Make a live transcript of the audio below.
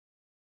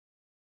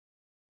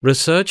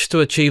Research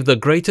to achieve the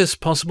greatest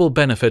possible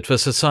benefit for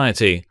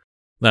society.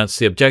 That's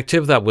the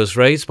objective that was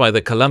raised by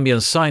the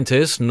Colombian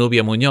scientist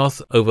Nubia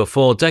Muñoz over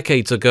 4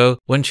 decades ago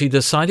when she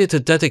decided to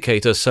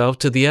dedicate herself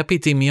to the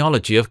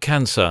epidemiology of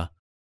cancer.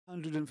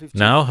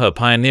 Now, her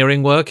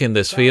pioneering work in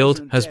this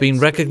field has been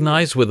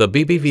recognized with the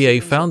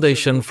BBVA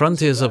Foundation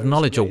Frontiers of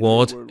Knowledge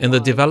Award in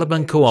the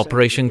Development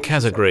Cooperation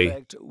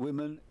category.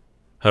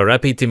 Her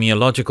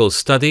epidemiological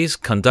studies,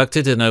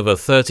 conducted in over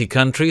 30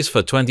 countries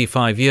for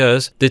 25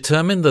 years,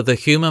 determined that the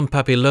human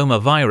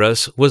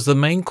papillomavirus was the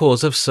main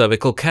cause of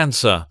cervical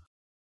cancer.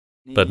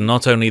 But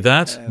not only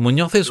that,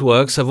 Muñoz's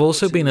works have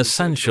also been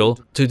essential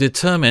to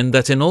determine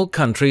that in all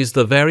countries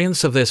the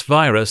variants of this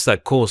virus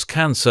that cause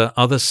cancer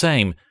are the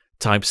same,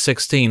 types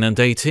 16 and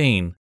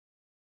 18.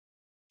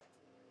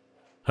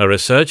 Her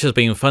research has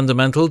been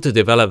fundamental to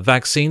develop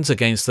vaccines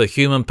against the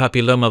human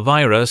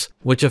papillomavirus,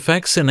 which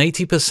affects in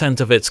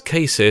 80% of its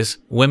cases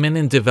women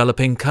in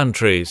developing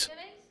countries.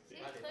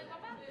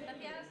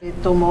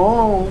 It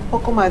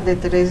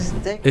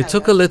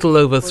took a little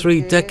over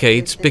 3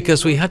 decades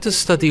because we had to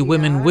study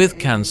women with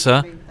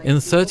cancer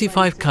in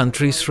 35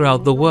 countries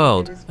throughout the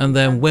world, and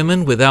then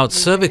women without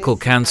cervical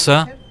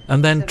cancer,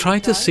 and then try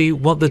to see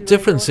what the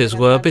differences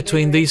were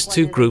between these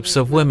two groups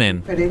of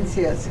women.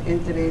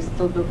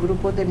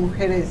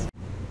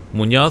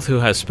 Muñoz, who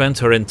has spent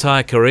her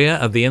entire career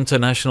at the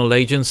International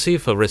Agency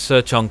for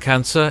Research on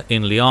Cancer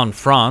in Lyon,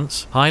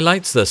 France,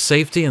 highlights the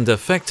safety and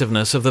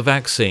effectiveness of the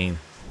vaccine.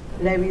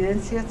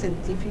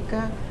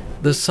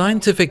 The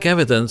scientific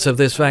evidence of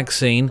this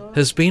vaccine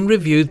has been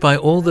reviewed by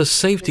all the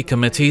safety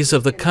committees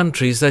of the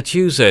countries that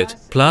use it,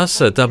 plus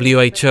a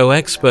WHO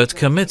expert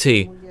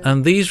committee,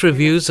 and these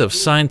reviews of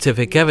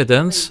scientific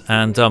evidence,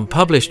 and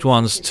unpublished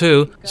ones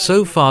too,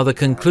 so far the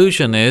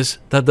conclusion is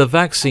that the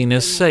vaccine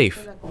is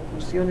safe.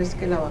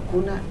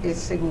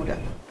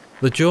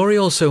 The jury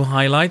also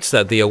highlights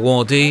that the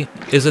awardee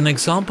is an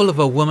example of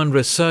a woman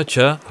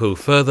researcher who,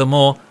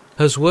 furthermore,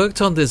 has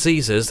worked on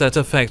diseases that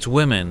affect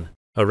women.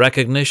 A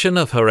recognition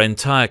of her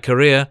entire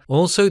career,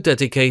 also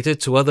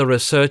dedicated to other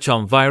research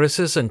on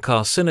viruses and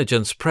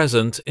carcinogens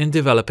present in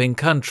developing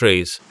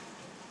countries.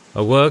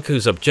 A work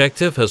whose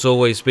objective has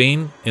always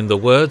been, in the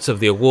words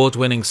of the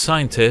award-winning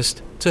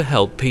scientist, to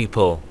help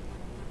people.